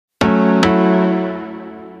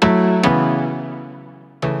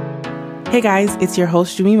Hey guys, it's your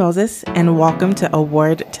host, Jumi Moses, and welcome to A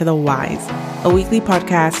Word to the Wise, a weekly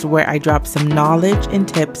podcast where I drop some knowledge and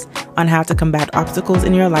tips on how to combat obstacles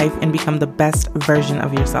in your life and become the best version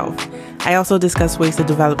of yourself. I also discuss ways to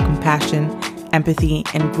develop compassion, empathy,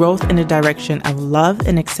 and growth in the direction of love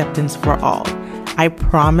and acceptance for all. I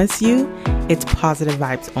promise you, it's positive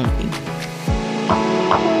vibes only.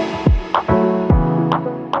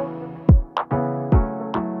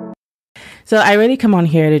 So I really come on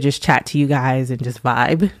here to just chat to you guys and just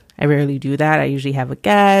vibe. I rarely do that. I usually have a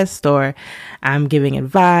guest, or I'm giving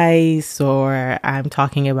advice, or I'm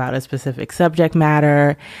talking about a specific subject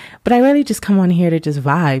matter. But I really just come on here to just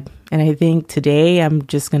vibe. And I think today I'm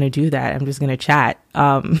just going to do that. I'm just going to chat.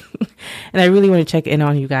 And I really want to check in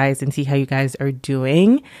on you guys and see how you guys are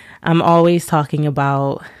doing. I'm always talking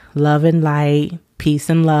about love and light, peace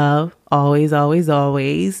and love. Always, always,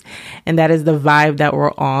 always. And that is the vibe that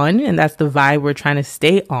we're on. And that's the vibe we're trying to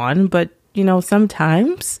stay on. But, you know,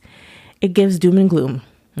 sometimes it gives doom and gloom.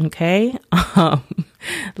 Okay.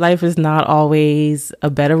 Life is not always a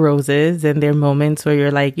bed of roses. And there are moments where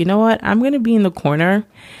you're like, you know what? I'm going to be in the corner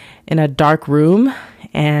in a dark room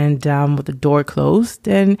and with the door closed.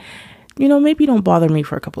 And, you know, maybe don't bother me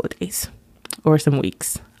for a couple of days or some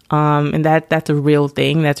weeks. And that's a real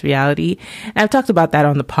thing. That's reality. And I've talked about that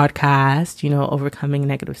on the podcast, you know, overcoming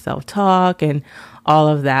negative self-talk and all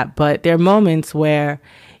of that. But there are moments where,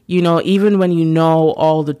 you know, even when you know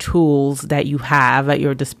all the tools that you have at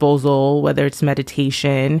your disposal, whether it's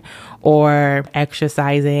meditation or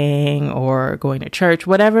exercising or going to church,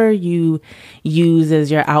 whatever you use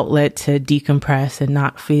as your outlet to decompress and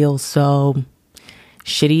not feel so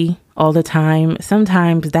shitty all the time,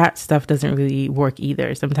 sometimes that stuff doesn't really work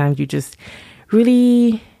either. Sometimes you just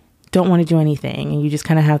really don't want to do anything, and you just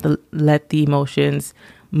kind of have to let the emotions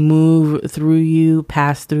move through you,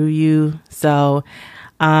 pass through you. So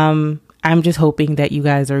I'm just hoping that you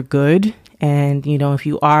guys are good. And, you know, if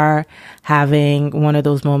you are having one of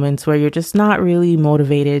those moments where you're just not really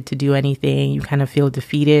motivated to do anything, you kind of feel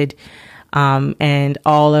defeated, and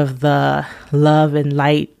all of the love and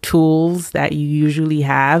light tools that you usually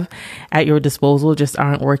have at your disposal just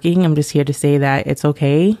aren't working, I'm just here to say that it's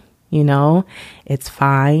okay. You know, it's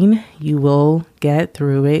fine. You will get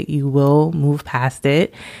through it. You will move past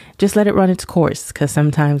it. Just let it run its course, because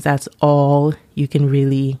sometimes that's all you can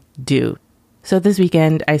really do. So this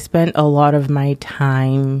weekend, I spent a lot of my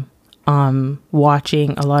time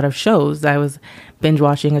watching a lot of shows. I was binge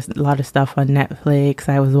watching a lot of stuff on Netflix.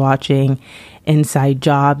 I was watching Inside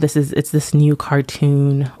Job. It's this new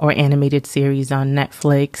cartoon or animated series on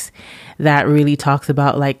Netflix that really talks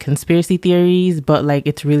about like conspiracy theories, but like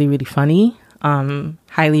it's really, really funny.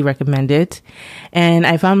 Highly recommend it. And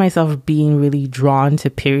I found myself being really drawn to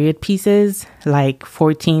period pieces, like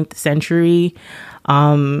 14th century,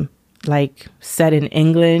 like set in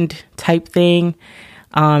England type thing.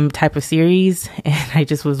 Type of series, and I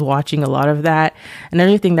just was watching a lot of that.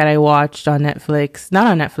 Another thing that I watched on Netflix, not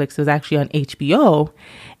on Netflix, it was actually on HBO,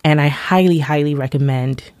 and I highly, highly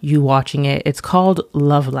recommend you watching it. It's called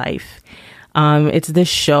Love Life. It's this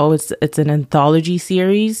show. It's an anthology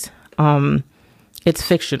series. It's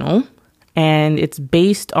fictional, and it's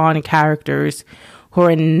based on characters who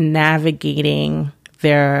are navigating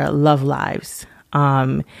their love lives.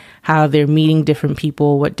 How they're meeting different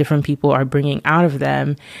people, what different people are bringing out of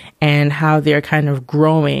them, and how they're kind of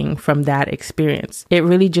growing from that experience. It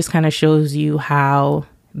really just kind of shows you how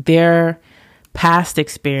their past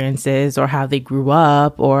experiences, or how they grew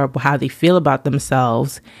up, or how they feel about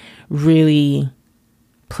themselves really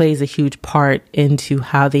plays a huge part into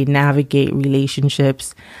how they navigate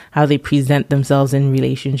relationships, how they present themselves in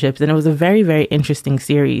relationships. And it was a very, very interesting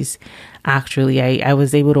series. Actually, I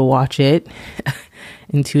was able to watch it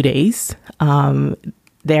in 2 days.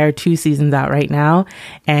 There are 2 seasons out right now,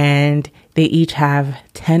 and they each have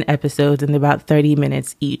 10 episodes and they're about 30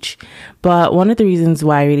 minutes each. But one of the reasons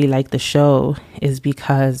why I really like the show is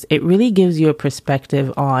because it really gives you a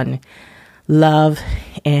perspective on love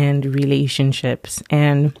and relationships.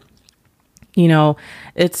 And, you know,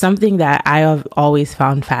 it's something that I have always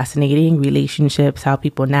found fascinating, relationships, how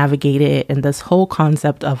people navigate it, and this whole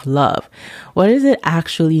concept of love. What does it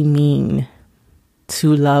actually mean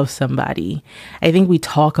to love somebody? I think we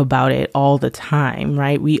talk about it all the time,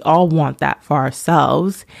 right? We all want that for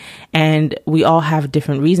ourselves, and we all have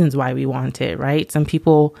different reasons why we want it, right? Some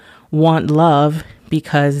people want love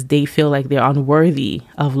because they feel like they're unworthy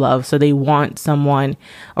of love. So they want someone,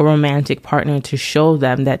 a romantic partner, to show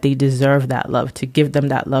them that they deserve that love, to give them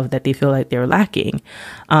that love that they feel like they're lacking.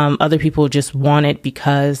 Other people just want it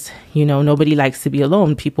because, nobody likes to be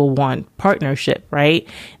alone. People want partnership, right?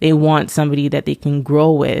 They want somebody that they can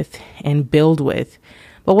grow with and build with.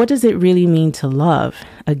 But what does it really mean to love?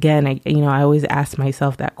 Again, I always ask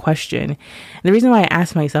myself that question. And the reason why I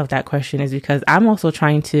ask myself that question is because I'm also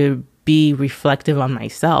trying to be reflective on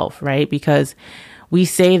myself, right? Because we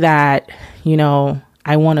say that,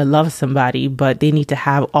 I want to love somebody, but they need to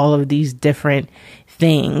have all of these different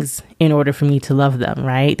things in order for me to love them,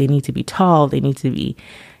 right? They need to be tall, they need to be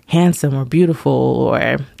handsome or beautiful,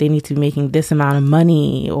 or they need to be making this amount of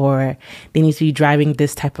money, or they need to be driving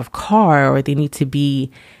this type of car, or they need to be,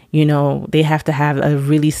 they have to have a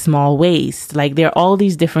really small waist. Like, there are all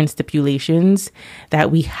these different stipulations that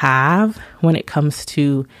we have when it comes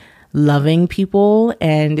to loving people.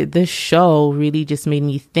 And this show really just made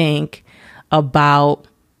me think about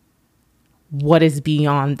what is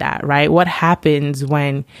beyond that, right? What happens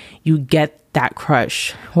when you get that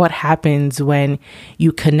crush? What happens when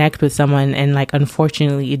you connect with someone and, like,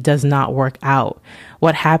 unfortunately it does not work out?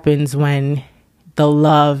 What happens when the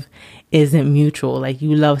love isn't mutual? Like,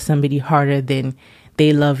 you love somebody harder than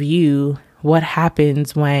they love you. What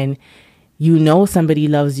happens when somebody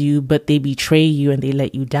loves you, but they betray you and they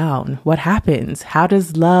let you down? What happens? How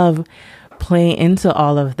does love play into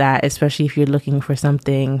all of that, especially if you're looking for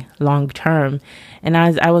something long term? And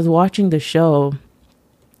as I was watching the show,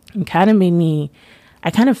 it kind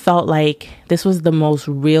of felt like this was the most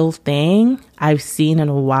real thing I've seen in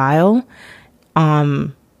a while,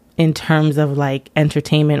 in terms of, like,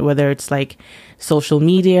 entertainment, whether it's like social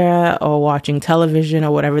media or watching television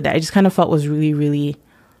or whatever, that I just kind of felt was really, really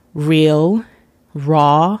real,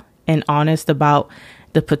 raw, and honest about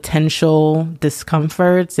the potential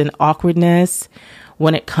discomforts and awkwardness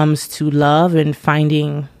when it comes to love and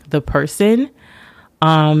finding the person.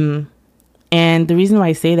 And the reason why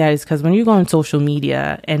I say that is because when you go on social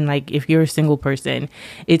media and, like, if you're a single person,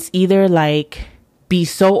 it's either like be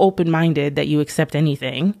so open-minded that you accept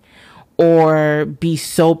anything, or be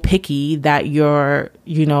so picky that your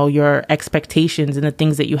expectations and the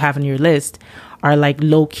things that you have on your list are, like,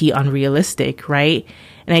 low-key unrealistic, right?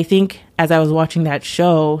 And I think as I was watching that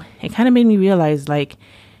show, it kind of made me realize, like,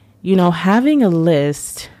 having a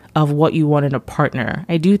list of what you want in a partner,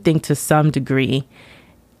 I do think to some degree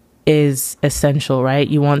is essential, right?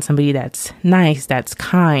 You want somebody that's nice, that's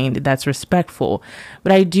kind, that's respectful.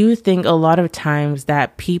 But I do think a lot of times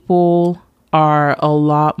that people are a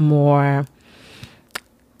lot more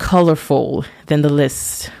colorful than the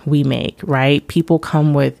lists we make, right? People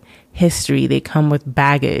come with history, they come with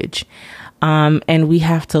baggage. And we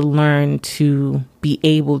have to learn to be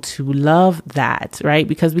able to love that, right?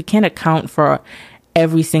 Because we can't account for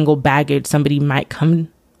every single baggage somebody might come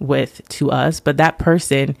with to us, but that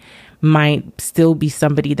person might still be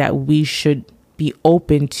somebody that we should be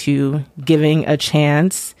open to giving a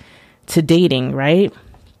chance to dating, right?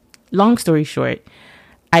 Long story short,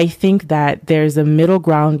 I think that there's a middle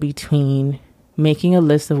ground between making a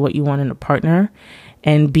list of what you want in a partner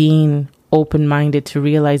and being open-minded to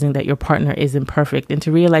realizing that your partner isn't perfect, and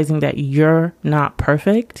to realizing that you're not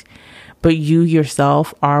perfect, but you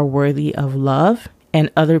yourself are worthy of love, and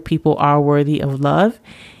other people are worthy of love,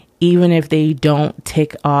 even if they don't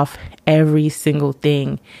tick off every single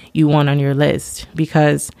thing you want on your list.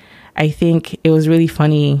 Because I think it was really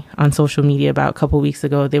funny on social media about a couple weeks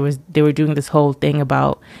ago, they were doing this whole thing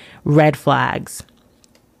about red flags.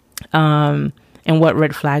 And what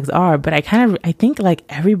red flags are. But I think, like,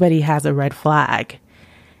 everybody has a red flag.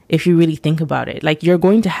 If you really think about it, like, you're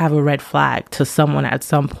going to have a red flag to someone at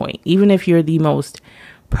some point. Even if you're the most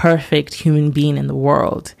perfect human being in the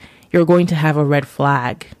world, you're going to have a red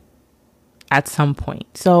flag at some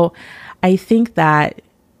point. So I think that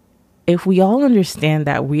if we all understand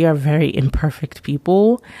that we are very imperfect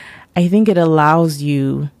people, I think it opens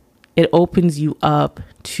you up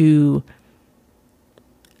to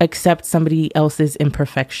accept somebody else's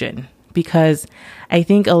imperfection. Because I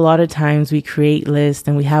think a lot of times we create lists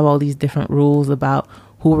and we have all these different rules about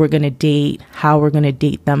who we're going to date, how we're going to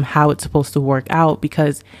date them, how it's supposed to work out,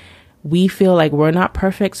 because we feel like we're not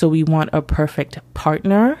perfect. So we want a perfect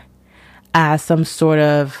partner as some sort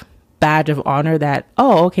of badge of honor that,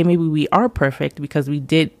 oh, okay, maybe we are perfect because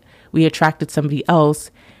we attracted somebody else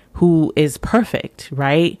who is perfect,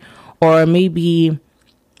 right? Or maybe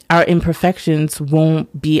our imperfections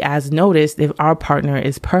won't be as noticed if our partner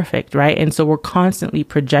is perfect, right? And so we're constantly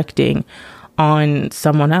projecting on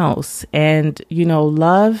someone else. And,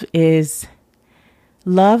 love is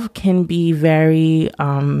love can be very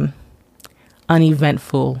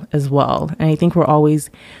uneventful as well. And I think we're always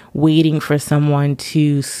waiting for someone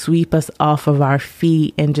to sweep us off of our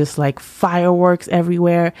feet and just like fireworks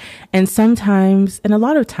everywhere. And sometimes, and a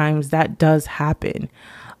lot of times that does happen.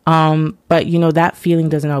 But that feeling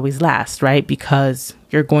doesn't always last, right? Because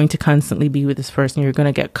you're going to constantly be with this person. You're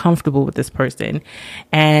going to get comfortable with this person.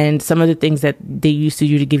 And some of the things that they used to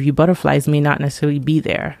do to give you butterflies may not necessarily be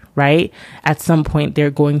there, right? At some point, they're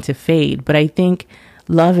going to fade. But I think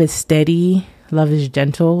love is steady. Love is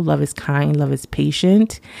gentle, love is kind, love is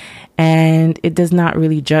patient, and it does not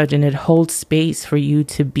really judge, and it holds space for you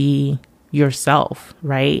to be yourself,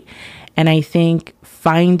 right? And I think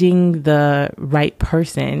finding the right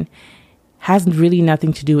person has really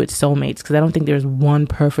nothing to do with soulmates, because I don't think there's one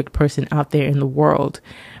perfect person out there in the world.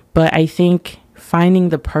 But I think finding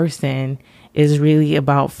the person is really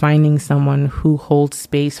about finding someone who holds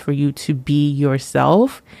space for you to be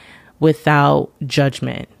yourself without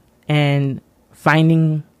judgment. And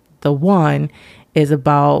finding the one is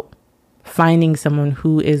about finding someone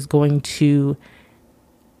who is going to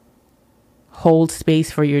hold space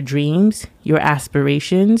for your dreams, your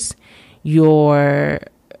aspirations, your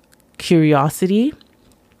curiosity.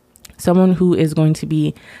 Someone who is going to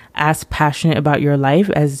be as passionate about your life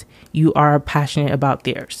as you are passionate about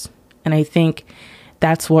theirs. And I think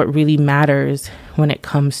that's what really matters when it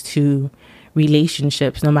comes to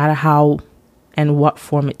relationships, no matter how and what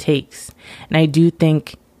form it takes. And I do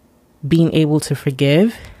think being able to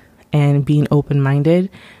forgive and being open-minded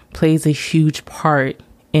plays a huge part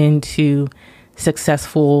into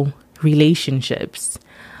successful relationships.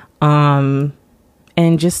 And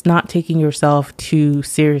just not taking yourself too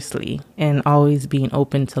seriously and always being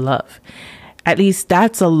open to love. At least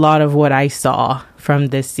that's a lot of what I saw from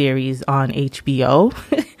this series on HBO.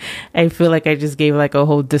 I feel like I just gave like a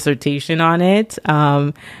whole dissertation on it.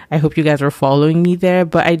 I hope you guys were following me there,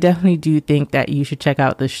 but I definitely do think that you should check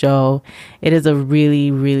out the show. It is a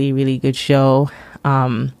really, really, really good show.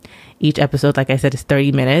 Each episode, like I said, is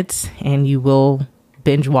 30 minutes and you will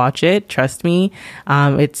binge watch it. Trust me.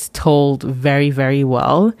 It's told very, very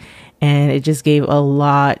well. And it just gave a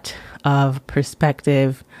lot of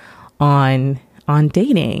perspective on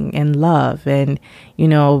dating and love and,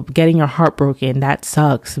 getting your heart broken. That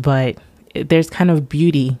sucks, but there's kind of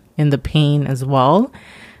beauty in the pain as well.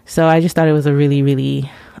 So I just thought it was a really, really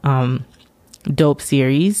dope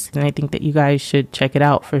series. And I think that you guys should check it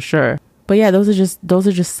out for sure. But yeah, those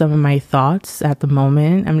are just some of my thoughts at the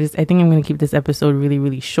moment. I think I'm going to keep this episode really,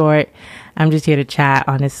 really short. I'm just here to chat,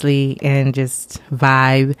 honestly, and just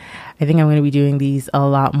vibe. I think I'm going to be doing these a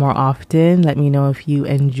lot more often. Let me know if you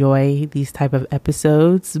enjoy these type of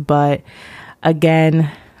episodes. But again,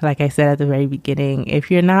 like I said at the very beginning,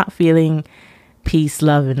 if you're not feeling peace,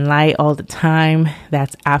 love, and light all the time,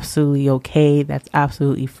 that's absolutely okay. That's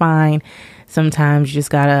absolutely fine. Sometimes you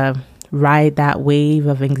just gotta ride that wave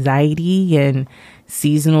of anxiety and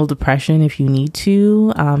seasonal depression if you need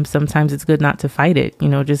to. Sometimes it's good not to fight it,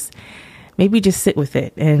 just sit with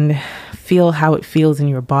it and feel how it feels in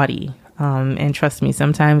your body. And trust me,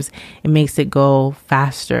 sometimes it makes it go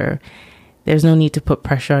faster. There's no need to put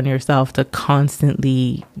pressure on yourself to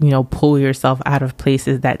constantly, pull yourself out of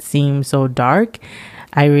places that seem so dark.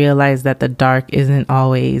 I realize that the dark isn't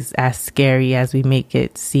always as scary as we make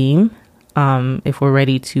it seem. If we're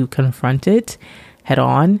ready to confront it head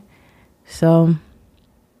on. So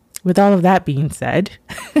with all of that being said,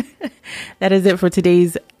 that is it for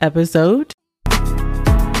today's episode.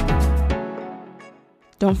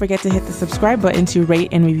 Don't forget to hit the subscribe button to rate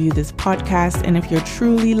and review this podcast. And if you're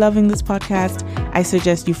truly loving this podcast, I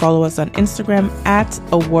suggest you follow us on Instagram at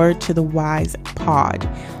A Word to the Wise Pod.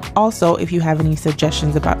 Also, if you have any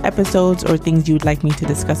suggestions about episodes or things you would like me to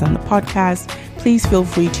discuss on the podcast, please feel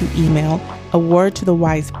free to email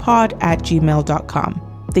awordtothewisepod@gmail.com.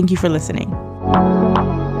 Thank you for listening.